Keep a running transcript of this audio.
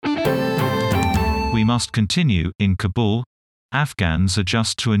we must continue. In Kabul, Afghans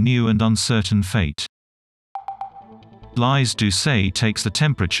adjust to a new and uncertain fate. Lies Doucet takes the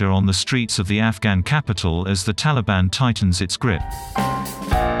temperature on the streets of the Afghan capital as the Taliban tightens its grip.